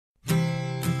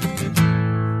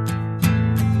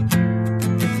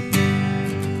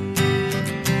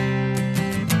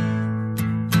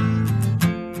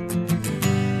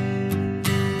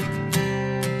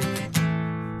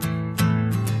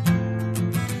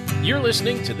You're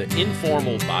listening to the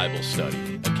Informal Bible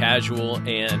Study, a casual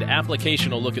and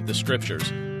applicational look at the Scriptures.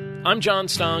 I'm John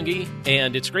Stange,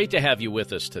 and it's great to have you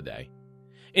with us today.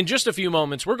 In just a few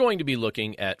moments, we're going to be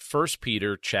looking at 1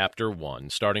 Peter chapter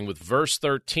 1, starting with verse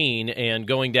 13 and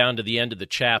going down to the end of the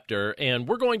chapter, and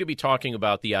we're going to be talking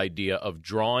about the idea of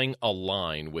drawing a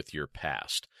line with your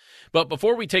past. But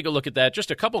before we take a look at that,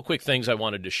 just a couple quick things I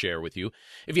wanted to share with you.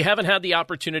 If you haven't had the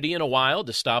opportunity in a while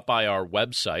to stop by our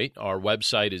website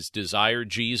is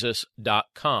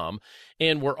desirejesus.com,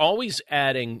 and we're always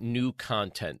adding new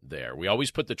content there. We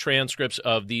always put the transcripts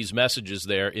of these messages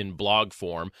there in blog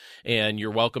form, and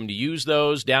you're welcome to use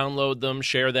those, download them,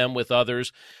 share them with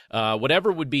others.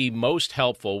 Whatever would be most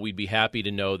helpful, we'd be happy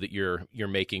to know that you're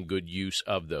making good use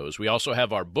of those. We also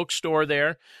have our bookstore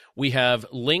there. We have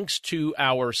links to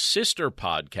our sister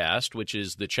podcast, which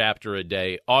is the Chapter a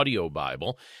Day audio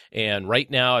Bible. And right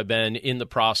now I've been in the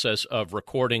process of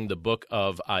recording the book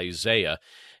of Isaiah.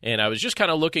 And I was just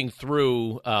kind of looking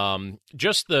through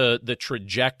just the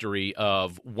trajectory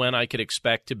of when I could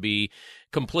expect to be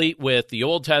complete with the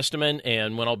Old Testament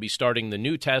and when I'll be starting the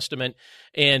New Testament.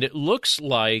 And it looks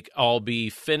like I'll be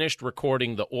finished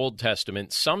recording the Old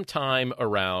Testament sometime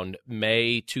around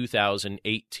May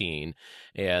 2018.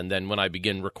 And then when I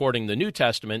begin recording the New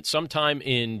Testament, sometime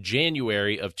in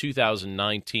January of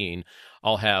 2019,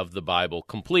 I'll have the Bible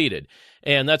completed.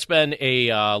 And that's been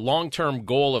a long-term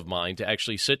goal of mine to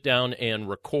actually sit down and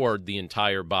record the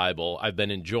entire Bible. I've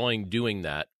been enjoying doing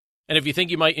that. And if you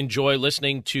think you might enjoy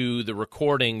listening to the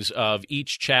recordings of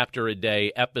each Chapter a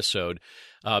Day episode,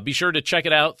 be sure to check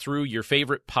it out through your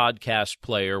favorite podcast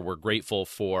player. We're grateful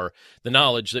for the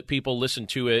knowledge that people listen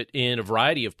to it in a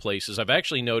variety of places. I've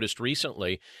actually noticed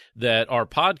recently that our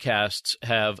podcasts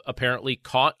have apparently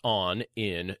caught on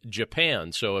in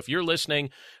Japan. So if you're listening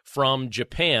from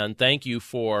Japan, thank you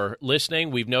for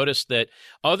listening. We've noticed that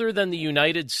other than the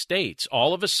United States,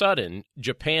 all of a sudden,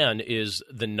 Japan is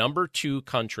the number 2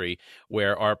 country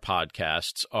where our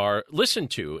podcasts are listened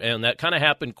to, and that kind of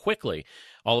happened quickly.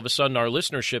 All of a sudden, our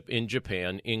listenership in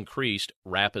Japan increased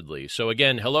rapidly. So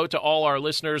again, hello to all our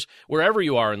listeners, wherever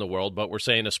you are in the world, but we're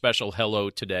saying a special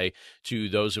hello today to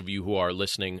those of you who are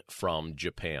listening from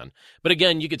Japan. But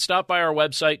again, you could stop by our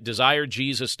website,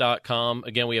 desirejesus.com.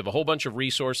 Again, we have a whole bunch of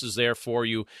resources there for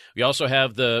you. We also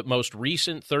have the most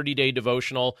recent 30-day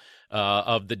devotional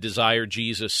of the Desire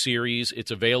Jesus series.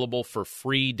 It's available for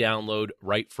free download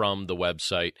right from the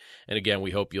website. And again,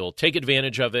 we hope you'll take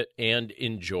advantage of it and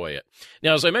enjoy it.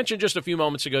 Now, as I mentioned just a few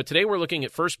moments ago, today we're looking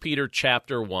at 1 Peter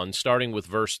chapter 1, starting with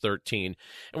verse 13.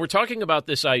 And we're talking about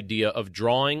this idea of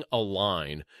drawing a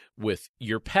line with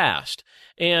your past.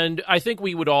 And I think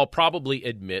we would all probably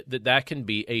admit that that can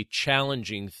be a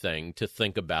challenging thing to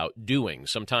think about doing.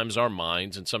 Sometimes our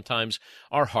minds and sometimes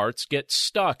our hearts get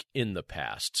stuck in the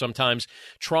past. Sometimes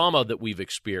trauma that we've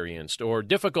experienced or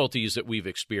difficulties that we've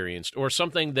experienced or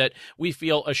something that we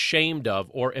feel ashamed of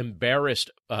or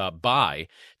embarrassed by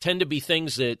tend to be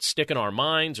things that stick in our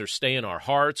minds or stay in our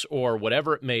hearts or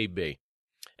whatever it may be.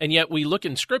 And yet we look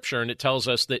in Scripture and it tells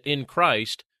us that in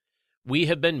Christ, we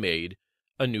have been made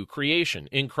a new creation.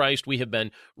 In Christ, we have been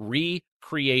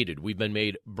recreated. We've been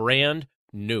made brand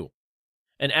new.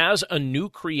 And as a new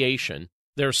creation,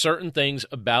 there are certain things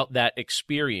about that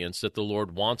experience that the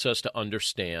Lord wants us to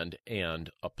understand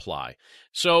and apply.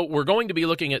 So we're going to be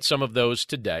looking at some of those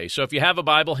today. So if you have a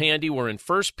Bible handy, we're in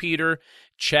 1 Peter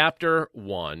chapter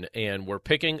 1, and we're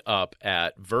picking up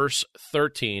at verse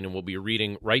 13, and we'll be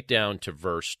reading right down to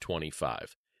verse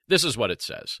 25. This is what it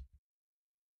says.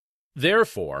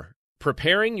 Therefore,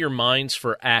 preparing your minds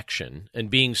for action and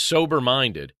being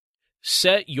sober-minded,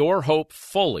 set your hope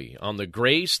fully on the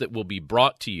grace that will be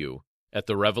brought to you at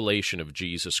the revelation of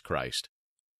Jesus Christ.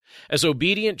 As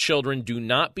obedient children, do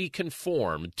not be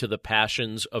conformed to the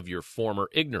passions of your former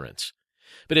ignorance,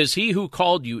 but as he who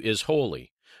called you is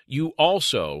holy, you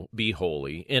also be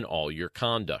holy in all your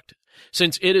conduct.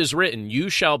 Since it is written, you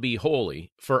shall be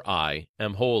holy, for I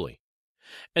am holy.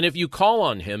 And if you call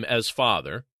on him as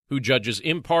Father, who judges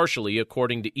impartially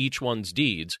according to each one's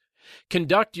deeds,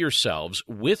 conduct yourselves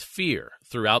with fear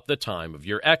throughout the time of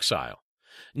your exile,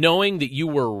 knowing that you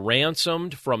were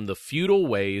ransomed from the futile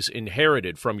ways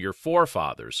inherited from your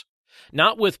forefathers,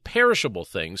 not with perishable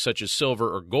things such as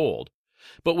silver or gold,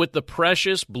 but with the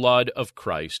precious blood of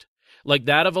Christ, like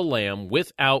that of a lamb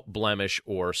without blemish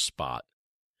or spot.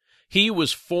 He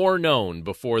was foreknown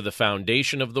before the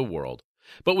foundation of the world,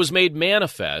 but was made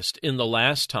manifest in the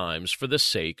last times for the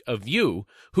sake of you,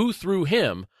 who through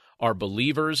him are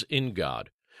believers in God,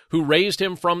 who raised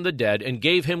him from the dead and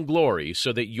gave him glory,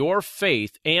 so that your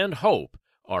faith and hope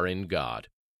are in God.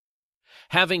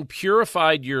 having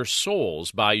purified your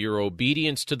souls by your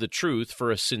obedience to the truth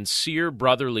for a sincere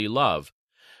brotherly love,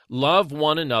 love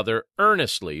one another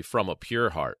earnestly from a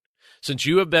pure heart, since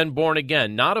you have been born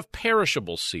again, not of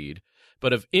perishable seed,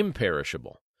 but of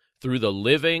imperishable, through the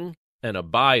living and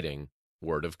abiding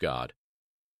Word of God.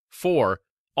 For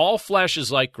all flesh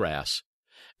is like grass,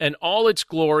 and all its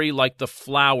glory like the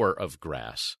flower of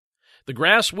grass. The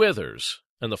grass withers,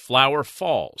 and the flower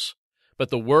falls, but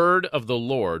the word of the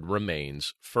Lord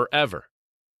remains forever.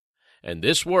 And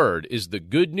this word is the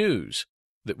good news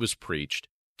that was preached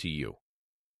to you.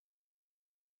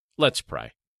 Let's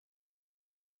pray.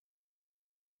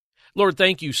 Lord,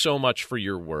 thank you so much for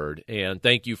your word, and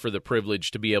thank you for the privilege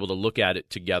to be able to look at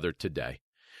it together today.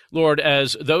 Lord,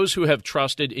 as those who have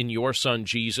trusted in your Son,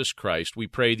 Jesus Christ, we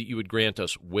pray that you would grant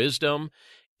us wisdom,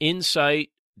 insight,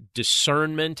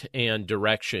 discernment, and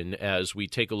direction as we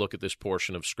take a look at this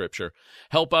portion of Scripture.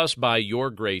 Help us by your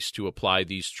grace to apply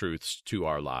these truths to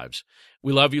our lives.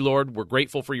 We love you, Lord. We're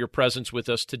grateful for your presence with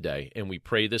us today, and we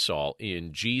pray this all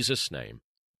in Jesus' name.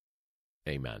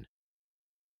 Amen.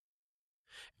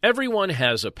 Everyone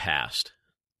has a past.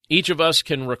 Each of us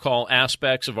can recall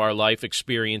aspects of our life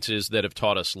experiences that have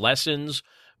taught us lessons,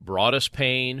 brought us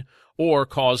pain, or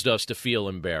caused us to feel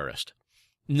embarrassed.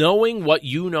 Knowing what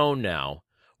you know now,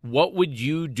 what would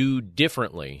you do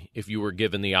differently if you were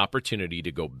given the opportunity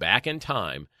to go back in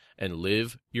time and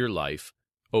live your life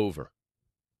over?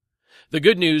 The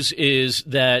good news is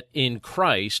that in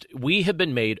Christ, we have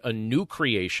been made a new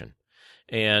creation,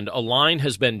 and a line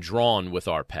has been drawn with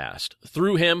our past.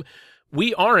 Through him,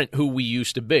 we aren't who we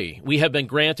used to be. We have been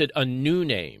granted a new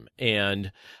name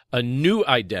and a new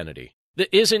identity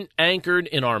that isn't anchored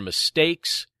in our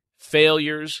mistakes,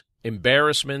 failures,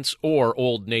 embarrassments, or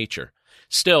old nature.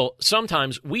 Still,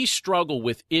 sometimes we struggle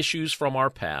with issues from our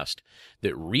past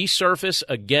that resurface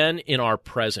again in our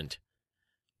present.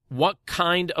 What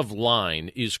kind of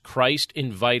line is Christ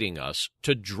inviting us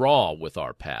to draw with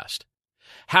our past?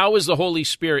 How is the Holy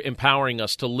Spirit empowering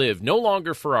us to live no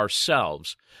longer for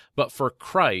ourselves, but for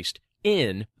Christ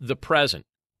in the present?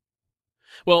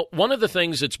 Well, one of the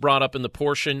things that's brought up in the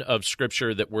portion of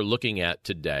Scripture that we're looking at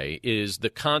today is the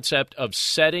concept of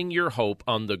setting your hope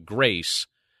on the grace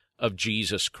of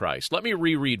Jesus Christ. Let me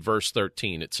reread verse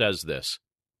 13. It says this: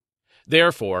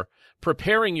 "Therefore,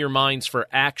 preparing your minds for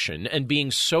action and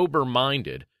being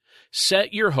sober-minded,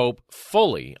 set your hope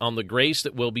fully on the grace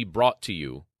that will be brought to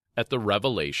you at the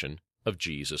revelation of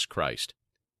Jesus Christ."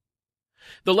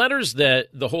 The letters that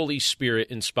the Holy Spirit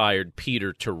inspired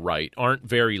Peter to write aren't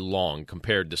very long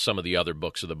compared to some of the other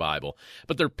books of the Bible,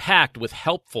 but they're packed with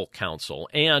helpful counsel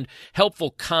and helpful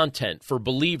content for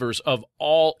believers of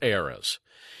all eras.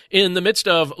 In the midst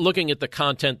of looking at the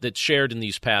content that's shared in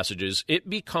these passages, it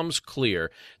becomes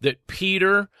clear that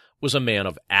Peter was a man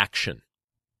of action.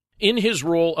 In his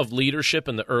role of leadership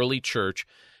in the early church,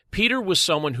 Peter was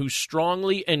someone who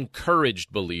strongly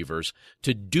encouraged believers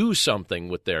to do something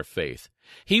with their faith.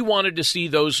 He wanted to see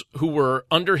those who were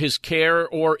under his care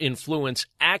or influence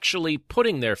actually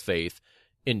putting their faith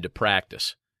into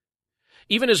practice.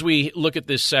 Even as we look at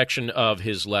this section of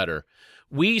his letter,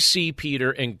 we see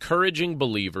Peter encouraging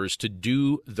believers to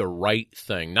do the right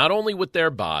thing, not only with their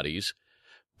bodies,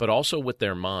 but also with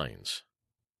their minds.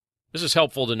 This is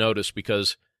helpful to notice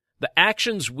because the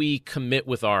actions we commit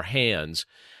with our hands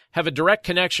have a direct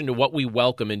connection to what we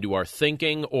welcome into our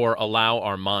thinking or allow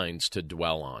our minds to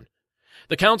dwell on.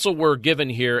 The counsel we're given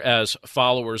here as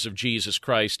followers of Jesus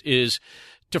Christ is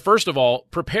to, first of all,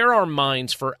 prepare our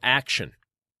minds for action.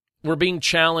 We're being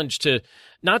challenged to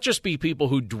not just be people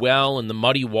who dwell in the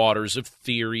muddy waters of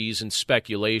theories and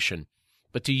speculation,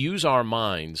 but to use our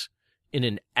minds in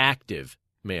an active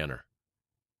manner.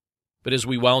 But as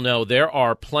we well know, there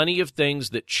are plenty of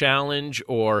things that challenge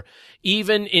or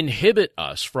even inhibit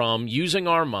us from using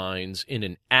our minds in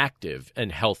an active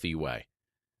and healthy way.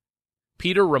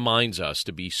 Peter reminds us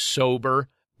to be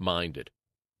sober-minded.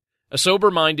 A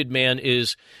sober-minded man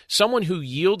is someone who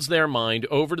yields their mind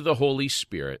over to the Holy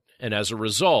Spirit, and as a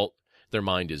result, their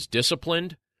mind is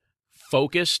disciplined,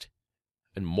 focused,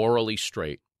 and morally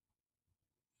straight.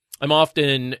 I'm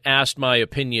often asked my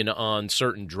opinion on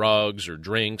certain drugs or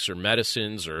drinks or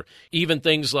medicines or even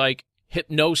things like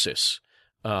hypnosis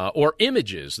or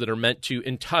images that are meant to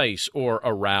entice or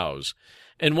arouse.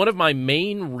 And one of my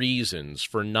main reasons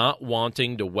for not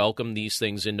wanting to welcome these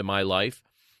things into my life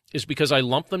is because I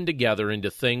lump them together into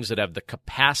things that have the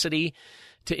capacity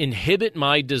to inhibit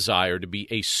my desire to be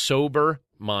a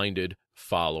sober-minded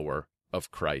follower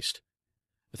of Christ.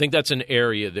 I think that's an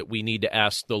area that we need to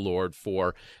ask the Lord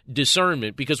for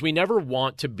discernment, because we never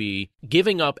want to be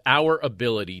giving up our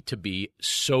ability to be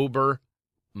sober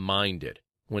minded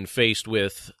when faced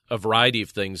with a variety of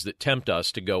things that tempt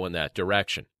us to go in that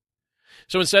direction.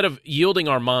 So instead of yielding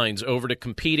our minds over to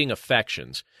competing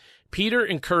affections, Peter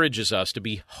encourages us to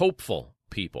be hopeful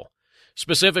people.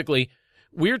 Specifically,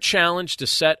 we're challenged to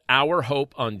set our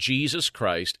hope on Jesus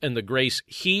Christ and the grace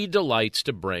He delights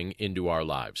to bring into our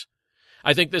lives.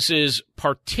 I think this is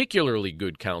particularly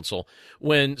good counsel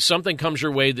when something comes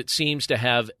your way that seems to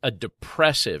have a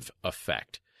depressive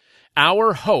effect.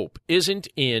 Our hope isn't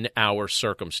in our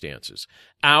circumstances.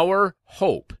 Our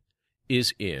hope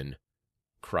is in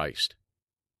Christ.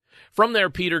 From there,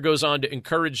 Peter goes on to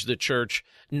encourage the church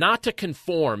not to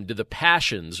conform to the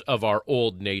passions of our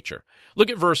old nature. Look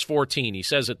at verse 14. He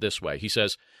says it this way. He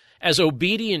says, "As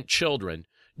obedient children,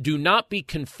 do not be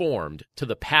conformed to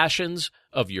the passions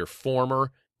of your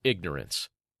former ignorance."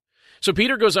 So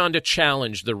Peter goes on to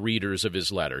challenge the readers of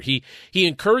his letter. He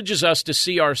encourages us to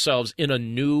see ourselves in a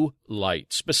new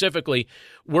light. Specifically,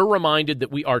 we're reminded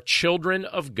that we are children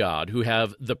of God who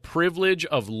have the privilege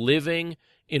of living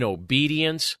in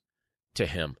obedience to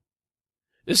Him.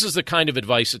 This is the kind of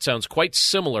advice that sounds quite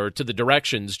similar to the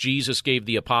directions Jesus gave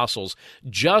the apostles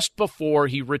just before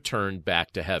He returned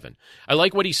back to heaven. I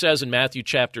like what He says in Matthew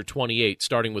chapter 28,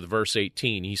 starting with verse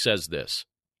 18. He says this.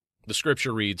 The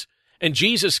scripture reads, "And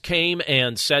Jesus came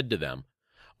and said to them,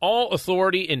 'All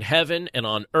authority in heaven and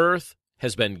on earth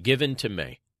has been given to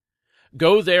me.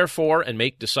 Go therefore and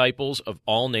make disciples of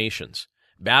all nations,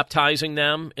 baptizing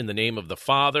them in the name of the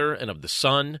Father and of the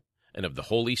Son and of the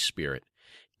Holy Spirit,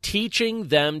 teaching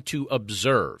them to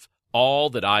observe all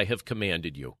that I have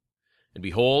commanded you. And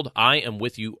behold, I am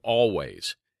with you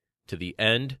always to the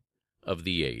end of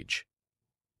the age.'"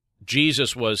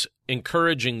 Jesus was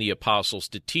encouraging the apostles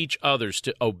to teach others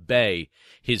to obey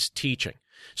His teaching.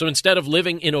 So instead of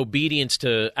living in obedience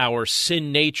to our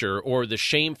sin nature or the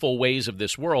shameful ways of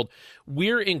this world,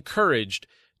 we're encouraged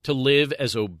to live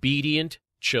as obedient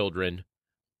children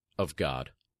of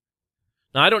God.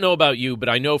 Now, I don't know about you, but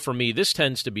I know for me, this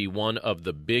tends to be one of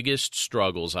the biggest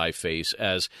struggles I face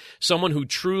as someone who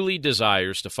truly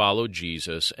desires to follow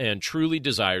Jesus and truly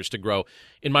desires to grow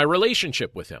in my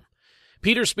relationship with Him.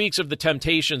 Peter speaks of the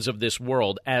temptations of this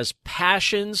world as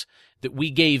passions that we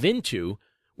gave into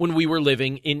when we were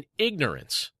living in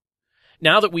ignorance.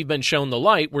 Now that we've been shown the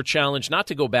light, we're challenged not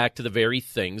to go back to the very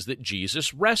things that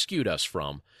Jesus rescued us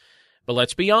from. But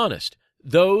let's be honest,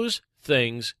 those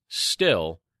things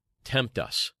still tempt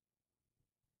us.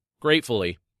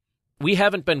 Gratefully, we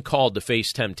haven't been called to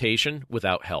face temptation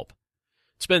without help.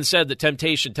 It's been said that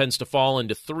temptation tends to fall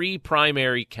into three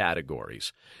primary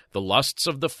categories: the lusts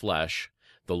of the flesh,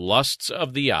 the lusts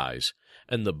of the eyes,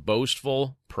 and the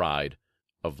boastful pride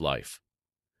of life.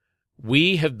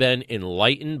 We have been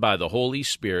enlightened by the Holy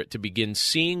Spirit to begin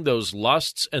seeing those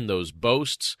lusts and those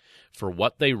boasts for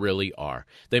what they really are.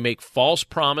 They make false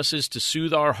promises to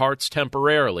soothe our hearts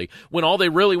temporarily, when all they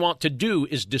really want to do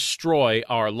is destroy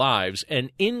our lives.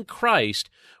 And in Christ,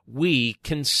 we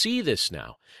can see this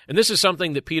now. And this is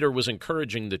something that Peter was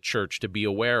encouraging the church to be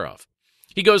aware of.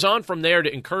 He goes on from there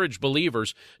to encourage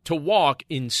believers to walk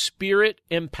in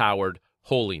Spirit-empowered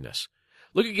holiness.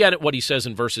 Look again at what he says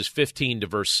in verses 15 to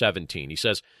verse 17. He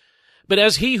says, "But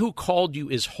as He who called you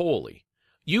is holy,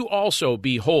 you also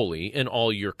be holy in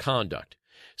all your conduct.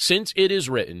 Since it is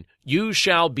written, 'You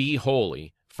shall be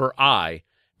holy, for I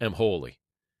am holy.'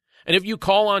 And if you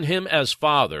call on Him as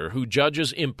Father, who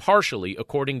judges impartially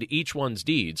according to each one's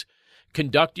deeds,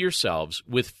 conduct yourselves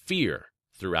with fear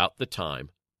throughout the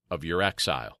time of your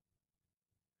exile."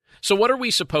 So what are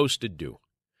we supposed to do?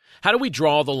 How do we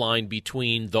draw the line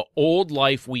between the old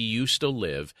life we used to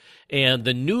live and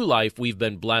the new life we've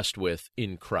been blessed with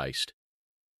in Christ?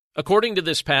 According to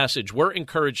this passage, we're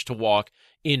encouraged to walk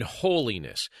in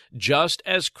holiness, just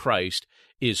as Christ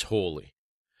is holy.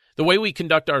 The way we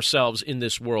conduct ourselves in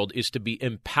this world is to be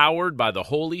empowered by the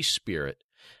Holy Spirit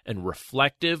and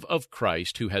reflective of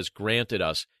Christ, who has granted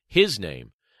us His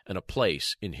name and a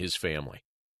place in His family.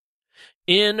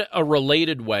 In a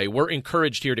related way, we're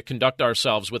encouraged here to conduct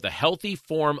ourselves with a healthy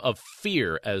form of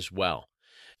fear as well.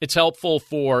 It's helpful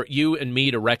for you and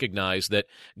me to recognize that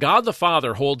God the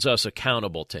Father holds us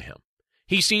accountable to Him.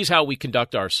 He sees how we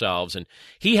conduct ourselves, and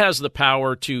He has the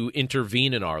power to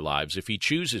intervene in our lives if He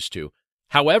chooses to,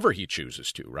 however He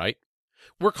chooses to, right?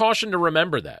 We're cautioned to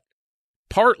remember that.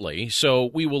 Partly so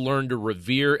we will learn to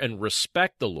revere and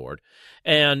respect the Lord,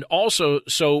 and also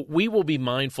so we will be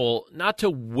mindful not to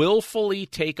willfully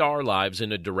take our lives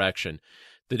in a direction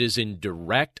that is in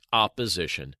direct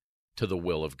opposition to the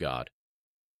will of God.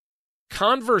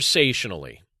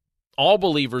 Conversationally, all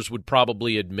believers would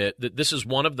probably admit that this is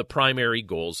one of the primary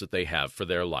goals that they have for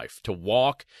their life, to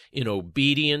walk in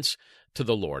obedience to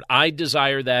the Lord. I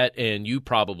desire that, and you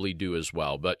probably do as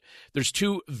well. But there's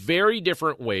two very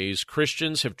different ways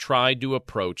Christians have tried to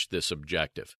approach this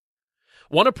objective.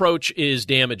 One approach is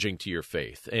damaging to your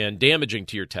faith and damaging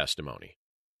to your testimony,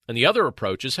 and the other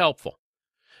approach is helpful.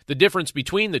 The difference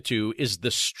between the two is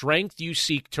the strength you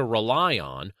seek to rely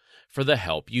on for the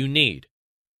help you need.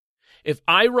 If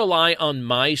I rely on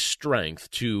my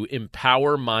strength to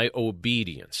empower my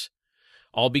obedience,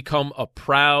 I'll become a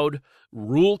proud,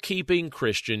 rule-keeping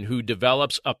Christian who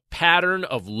develops a pattern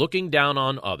of looking down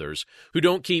on others who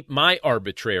don't keep my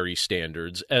arbitrary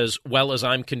standards as well as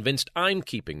I'm convinced I'm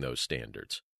keeping those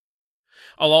standards.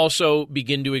 I'll also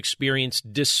begin to experience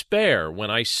despair when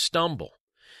I stumble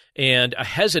and a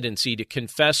hesitancy to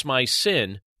confess my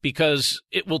sin because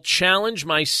it will challenge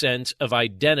my sense of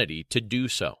identity to do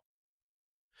so.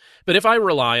 But if I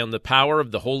rely on the power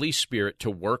of the Holy Spirit to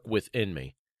work within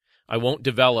me, I won't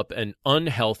develop an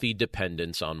unhealthy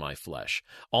dependence on my flesh.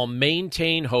 I'll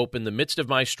maintain hope in the midst of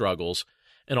my struggles,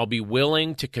 and I'll be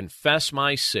willing to confess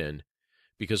my sin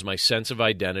because my sense of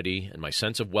identity and my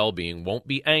sense of well-being won't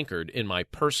be anchored in my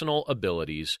personal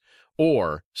abilities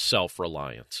or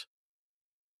self-reliance.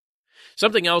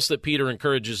 Something else that Peter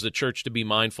encourages the church to be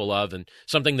mindful of, and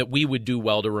something that we would do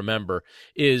well to remember,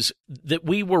 is that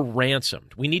we were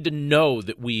ransomed. We need to know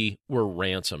that we were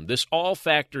ransomed. This all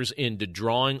factors into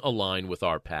drawing a line with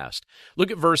our past.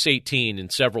 Look at verse 18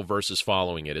 and several verses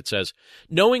following it. It says,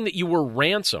 "Knowing that you were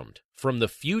ransomed from the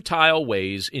futile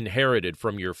ways inherited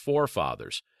from your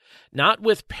forefathers, not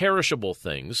with perishable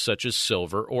things such as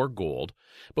silver or gold,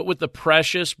 but with the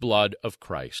precious blood of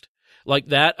Christ, like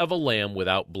that of a lamb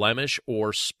without blemish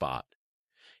or spot.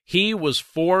 He was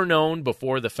foreknown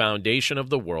before the foundation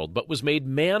of the world, but was made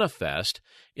manifest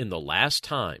in the last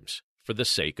times for the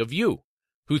sake of you,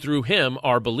 who through him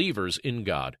are believers in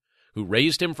God, who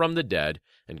raised him from the dead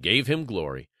and gave him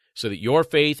glory, so that your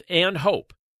faith and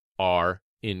hope are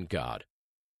in God."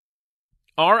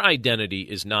 Our identity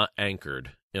is not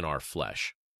anchored in our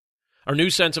flesh. Our new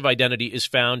sense of identity is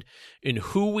found in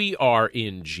who we are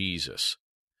in Jesus.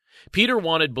 Peter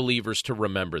wanted believers to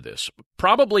remember this,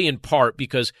 probably in part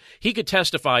because he could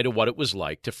testify to what it was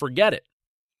like to forget it.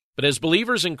 But as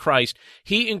believers in Christ,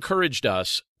 he encouraged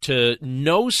us to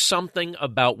know something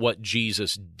about what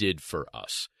Jesus did for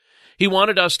us. He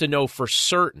wanted us to know for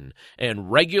certain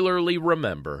and regularly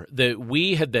remember that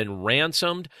we had been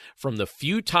ransomed from the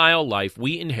futile life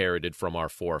we inherited from our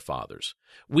forefathers.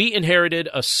 We inherited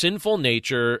a sinful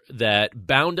nature that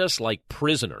bound us like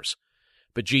prisoners,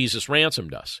 but Jesus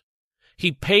ransomed us.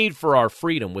 He paid for our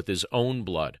freedom with his own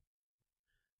blood.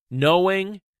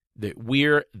 Knowing that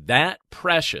we're that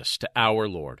precious to our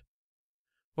Lord,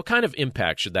 what kind of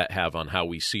impact should that have on how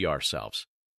we see ourselves?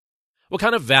 What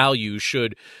kind of value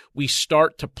should we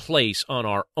start to place on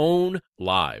our own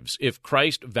lives if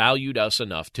Christ valued us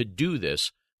enough to do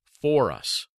this for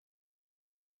us?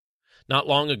 Not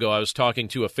long ago, I was talking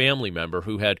to a family member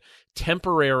who had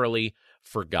temporarily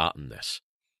forgotten this,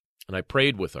 and I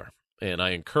prayed with her. And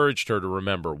I encouraged her to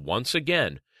remember once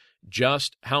again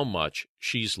just how much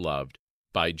she's loved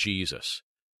by Jesus.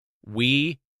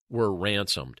 We were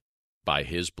ransomed by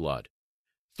his blood.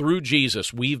 Through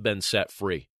Jesus, we've been set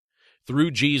free. Through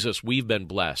Jesus, we've been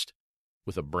blessed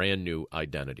with a brand new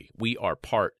identity. We are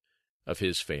part of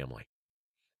his family.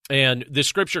 And the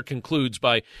scripture concludes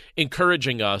by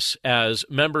encouraging us as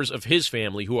members of his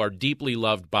family who are deeply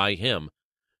loved by him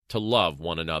to love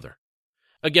one another.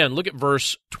 Again, look at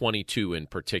verse 22 in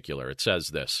particular. It says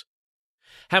this,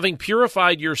 "Having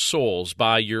purified your souls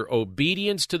by your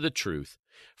obedience to the truth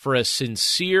for a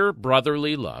sincere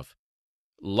brotherly love,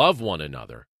 love one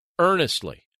another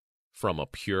earnestly from a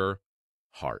pure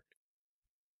heart."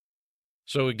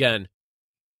 So again,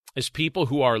 as people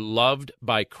who are loved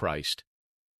by Christ,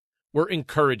 we're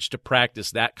encouraged to practice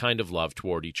that kind of love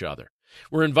toward each other.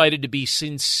 We're invited to be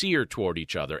sincere toward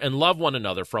each other and love one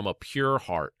another from a pure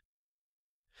heart.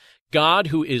 God,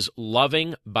 who is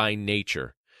loving by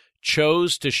nature,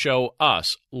 chose to show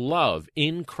us love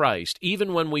in Christ,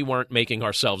 even when we weren't making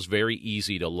ourselves very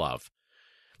easy to love.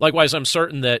 Likewise, I'm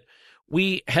certain that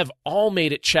we have all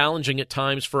made it challenging at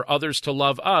times for others to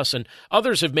love us, and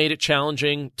others have made it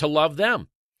challenging to love them.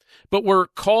 But we're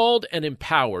called and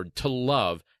empowered to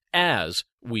love as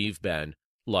we've been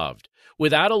loved,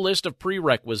 without a list of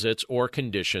prerequisites or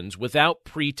conditions, without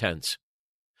pretense.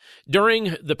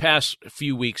 During the past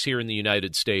few weeks here in the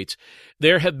United States,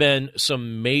 there have been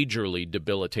some majorly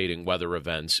debilitating weather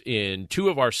events in two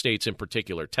of our states in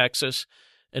particular, Texas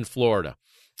and Florida.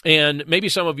 And maybe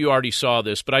some of you already saw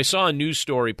this, but I saw a news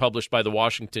story published by the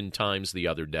Washington Times the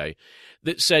other day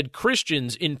that said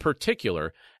Christians in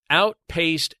particular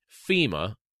outpaced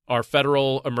FEMA, our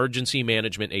Federal Emergency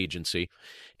Management Agency,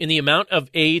 in the amount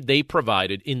of aid they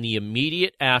provided in the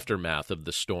immediate aftermath of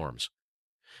the storms.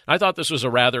 I thought this was a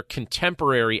rather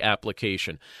contemporary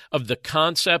application of the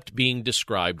concept being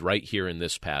described right here in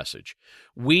this passage.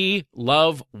 We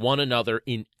love one another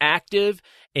in active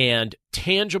and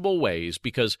tangible ways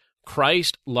because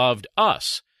Christ loved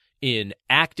us in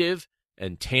active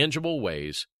and tangible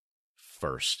ways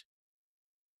first.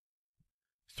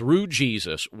 Through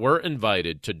Jesus, we're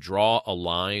invited to draw a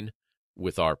line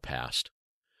with our past.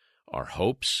 Our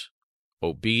hopes,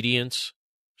 obedience,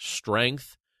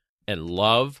 strength, and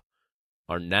love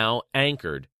are now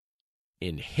anchored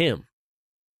in Him.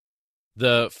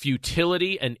 The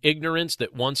futility and ignorance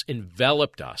that once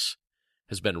enveloped us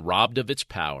has been robbed of its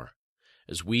power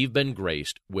as we've been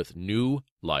graced with new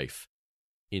life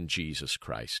in Jesus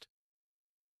Christ.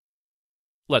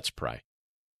 Let's pray.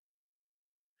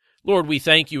 Lord, we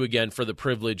thank you again for the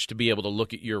privilege to be able to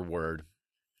look at your word.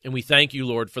 And we thank you,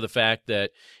 Lord, for the fact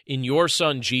that in your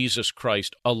Son, Jesus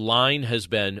Christ, a line has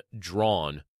been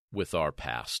drawn with our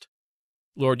past.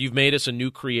 Lord, you've made us a new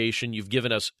creation. You've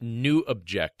given us new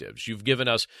objectives. You've given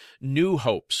us new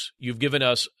hopes. You've given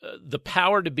us the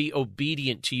power to be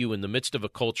obedient to you in the midst of a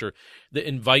culture that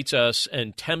invites us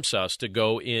and tempts us to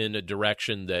go in a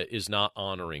direction that is not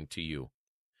honoring to you.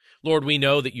 Lord, we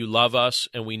know that you love us,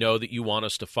 and we know that you want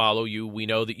us to follow you. We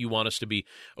know that you want us to be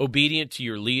obedient to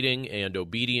your leading and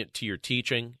obedient to your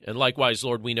teaching. And likewise,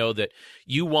 Lord, we know that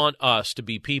you want us to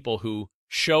be people who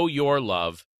show your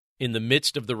love in the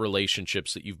midst of the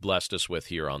relationships that you've blessed us with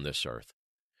here on this earth.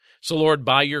 So, Lord,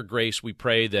 by your grace, we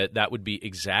pray that that would be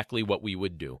exactly what we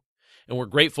would do. And we're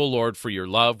grateful, Lord, for your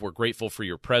love. We're grateful for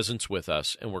your presence with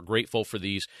us. And we're grateful for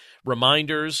these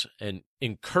reminders and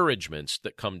encouragements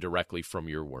that come directly from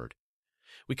your word.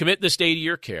 We commit this day to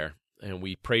your care, and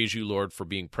we praise you, Lord, for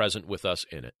being present with us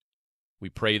in it. We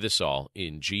pray this all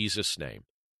in Jesus' name.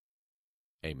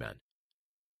 Amen.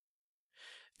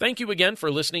 Thank you again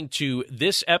for listening to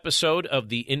this episode of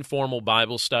the Informal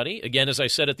Bible Study. Again, as I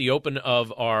said at the open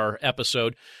of our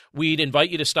episode, we'd invite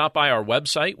you to stop by our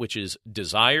website, which is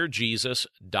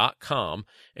desirejesus.com.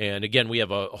 And again, we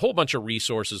have a whole bunch of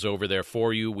resources over there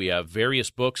for you. We have various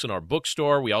books in our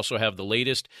bookstore. We also have the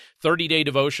latest 30-day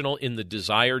devotional in the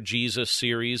Desire Jesus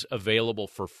series available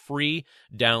for free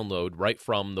download right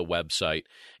from the website.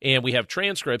 And we have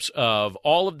transcripts of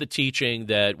all of the teaching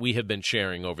that we have been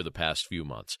sharing over the past few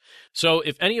months. So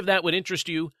if any of that would interest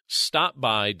you, stop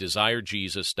by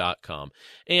desirejesus.com.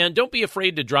 And don't be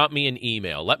afraid to drop me an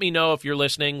email. Let me know if you're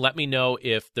listening. Let me know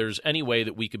if there's any way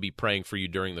that we could be praying for you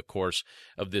during the course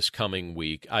of this coming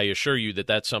week. I assure you that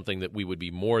that's something that we would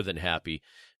be more than happy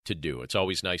to do. It's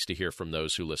always nice to hear from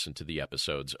those who listen to the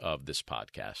episodes of this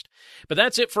podcast. But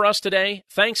that's it for us today.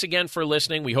 Thanks again for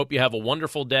listening. We hope you have a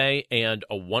wonderful day and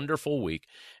a wonderful week.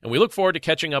 And we look forward to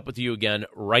catching up with you again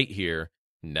right here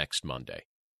next Monday.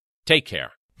 Take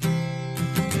care.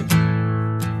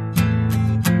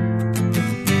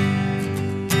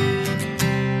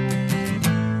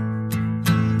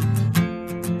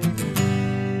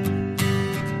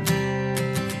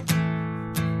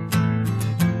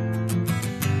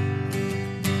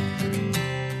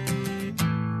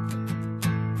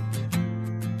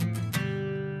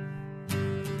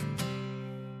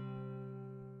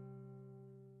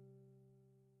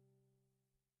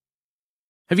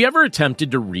 Have you ever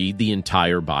attempted to read the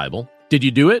entire Bible? Did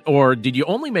you do it, or did you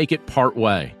only make it part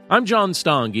way? I'm John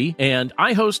Stange, and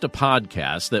I host a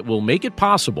podcast that will make it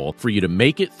possible for you to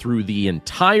make it through the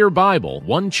entire Bible,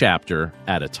 one chapter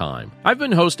at a time. I've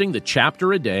been hosting the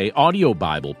Chapter a Day audio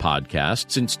Bible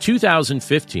podcast since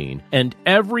 2015, and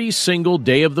every single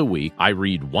day of the week, I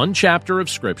read one chapter of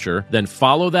Scripture, then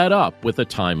follow that up with a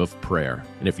time of prayer.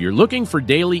 And if you're looking for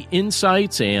daily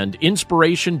insights and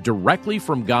inspiration directly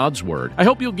from God's Word, I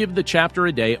hope you'll give the Chapter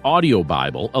a Day audio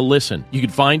Bible a listen. You can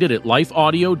find it at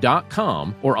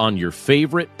lifeaudio.com or on your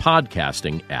favorite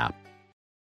podcasting app.